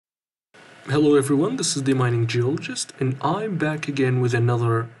Hello everyone, this is the Mining Geologist, and I'm back again with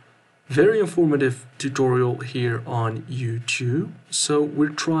another very informative tutorial here on YouTube. So we're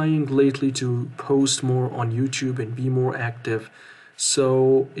trying lately to post more on YouTube and be more active.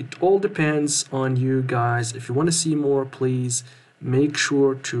 So it all depends on you guys. If you want to see more, please make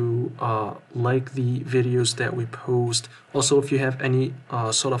sure to like the videos that we post. Also, if you have any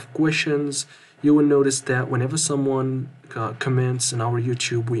sort of questions, you will notice that whenever someone comments in our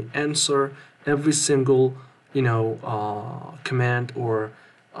YouTube, we answer every single comment, or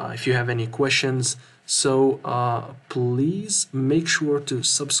if you have any questions. So please make sure to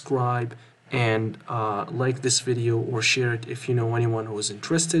subscribe and like this video or share it if you know anyone who is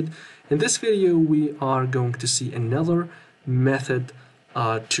interested. In this video we are going to see another method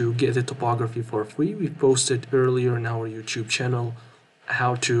to get the topography for free. We posted earlier in our YouTube channel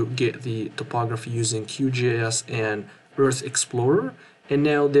how to get the topography using QGIS and Earth Explorer, and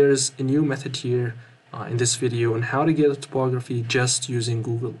now there's a new method here in this video on how to get the topography just using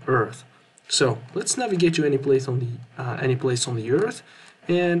Google Earth. So let's navigate to any place on the Earth,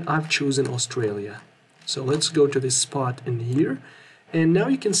 and I've chosen Australia. So let's go to this spot in here, and now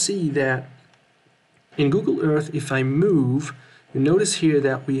you can see that in Google Earth, if I move, you notice here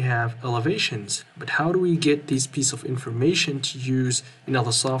that we have elevations, but how do we get this piece of information to use in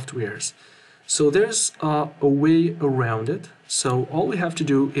other softwares? So there's a way around it. So all we have to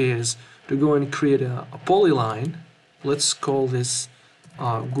do is to go and create a polyline. Let's call this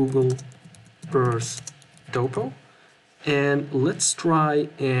Google Earth Topo, and let's try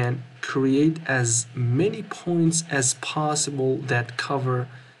and create as many points as possible that cover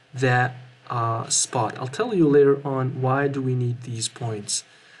that spot. I'll tell you later on why do we need these points.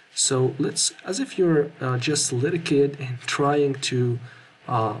 So let's, as if you're just a little kid and trying to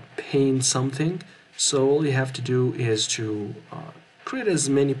paint something, so all you have to do is to create as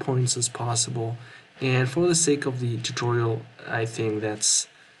many points as possible, and for the sake of the tutorial I think that's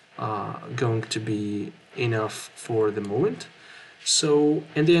going to be enough for the moment. So,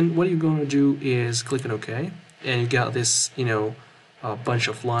 and then what you're going to do is click on OK, and you got this a bunch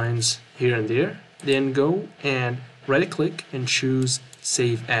of lines here and there. Then go and right click and choose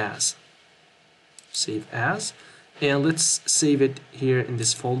Save As. Save As, and let's save it here in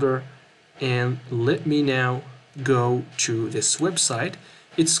this folder. And let me now go to this website.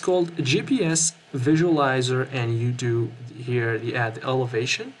 It's called GPS Visualizer, and you do here the add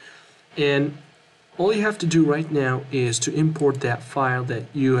elevation, and all you have to do right now is to import that file that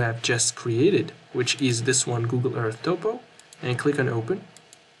you have just created, which is this one, Google Earth Topo, and click on open.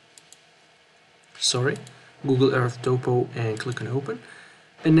 Google Earth Topo, and click on open.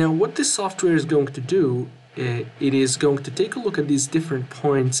 And now what this software is going to do, it is going to take a look at these different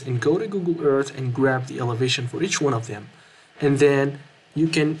points and go to Google Earth and grab the elevation for each one of them, and then you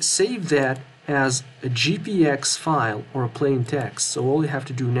can save that as a GPX file or a plain text. So all you have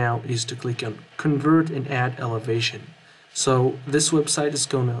to do now is to click on convert and add elevation. So this website is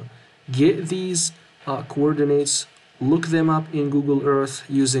going to get these coordinates, look them up in Google Earth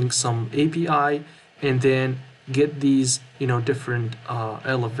using some API, and then get these different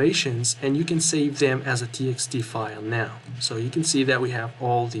elevations, and you can save them as a TXT file now. So you can see that we have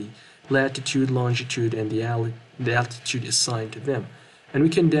all the latitude, longitude, and the altitude assigned to them, and we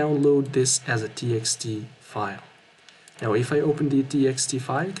can download this as a TXT file. Now if I open the TXT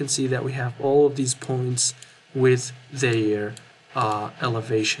file, you can see that we have all of these points with their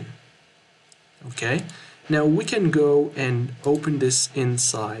elevation. Okay, now we can go and open this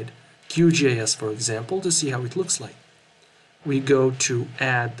inside QGIS, for example, to see how it looks like. We go to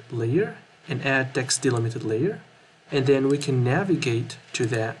add layer and add text delimited layer, and then we can navigate to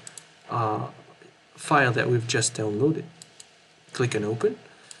that file that we've just downloaded. Click on open,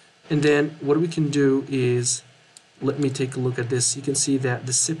 and then what we can do is, let me take a look at this. You can see that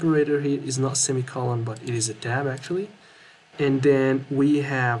the separator here is not semicolon, but it is a tab actually, and then we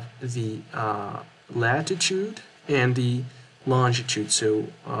have the latitude and the longitude. So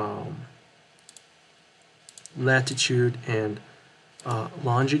latitude and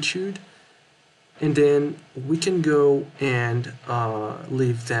longitude, and then we can go and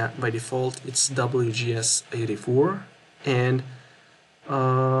leave that by default. It's WGS 84, and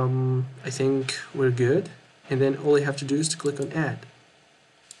I think we're good. And then all you have to do is to click on add,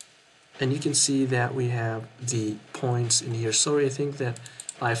 and you can see that we have the points in here. Sorry, I think that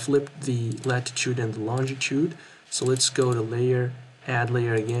I flipped the latitude and the longitude. So let's go to layer, add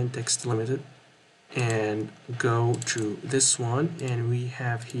layer again, text delimited, and go to this one, and we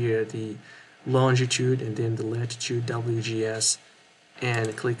have here the longitude and then the latitude, WGS,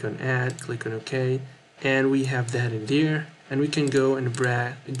 and click on add, click on OK, and we have that in there, and we can go and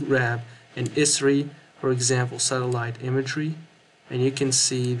grab in Esri, for example, satellite imagery, and you can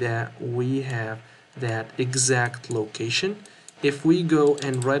see that we have that exact location. If we go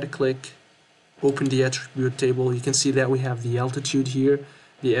and right click, open the attribute table, you can see that we have the altitude here,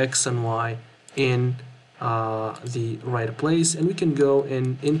 the X and Y in the right place, and we can go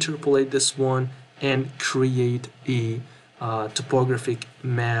and interpolate this one and create a topographic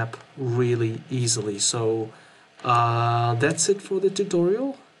map really easily. So that's it for the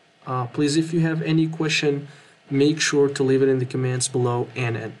tutorial. Please, if you have any question, make sure to leave it in the comments below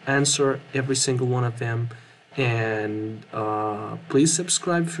and answer every single one of them. And please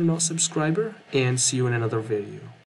subscribe if you're not a subscriber, and see you in another video.